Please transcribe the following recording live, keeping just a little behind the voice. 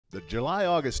The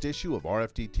July-August issue of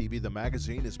RFD-TV the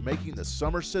magazine is making the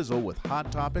summer sizzle with hot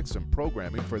topics and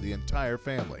programming for the entire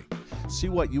family. See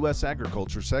what U.S.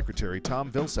 Agriculture Secretary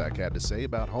Tom Vilsack had to say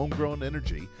about homegrown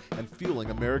energy and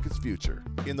fueling America's future.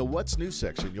 In the What's New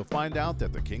section, you'll find out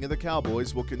that the King of the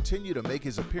Cowboys will continue to make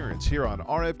his appearance here on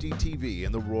RFD-TV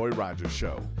and The Roy Rogers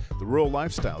Show. The Rural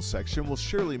Lifestyle section will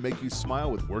surely make you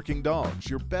smile with working dogs,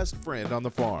 your best friend on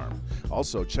the farm.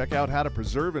 Also, check out how to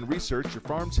preserve and research your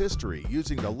farm's history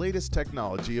using the latest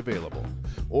technology available.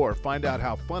 Or find out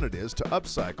how fun it is to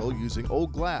upcycle using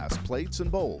old glass, plates,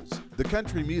 and bowls. The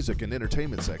Country Music and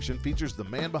Entertainment section features the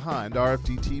man behind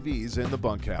RFD-TV's In the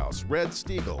Bunkhouse, Red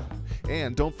Stiegel.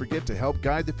 And don't forget to help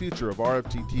guide the future of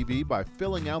RFD-TV by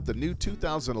filling out the new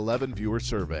 2011 viewer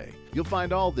survey. You'll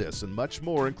find all this and much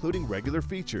more, including regular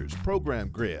features, program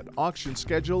grid, auction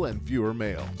schedule, and viewer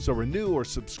mail. So renew or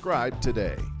subscribe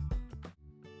today.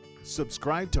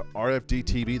 Subscribe to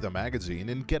RFD-TV the magazine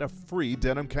and get a free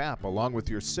denim cap along with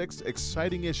your 6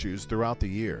 exciting issues throughout the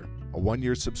year. A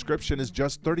 1-year subscription is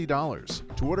just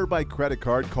 $30. To order by credit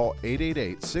card, call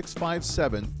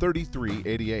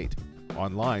 888-657-3388.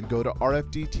 Online, go to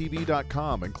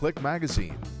rfdtv.com and click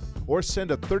Magazine. Or send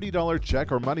a $30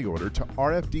 check or money order to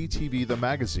RFD-TV the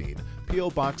magazine, P.O.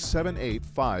 Box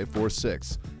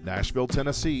 78546, Nashville,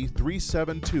 Tennessee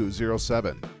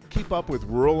 37207. Keep up with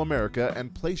rural America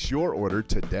and place your order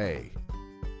today.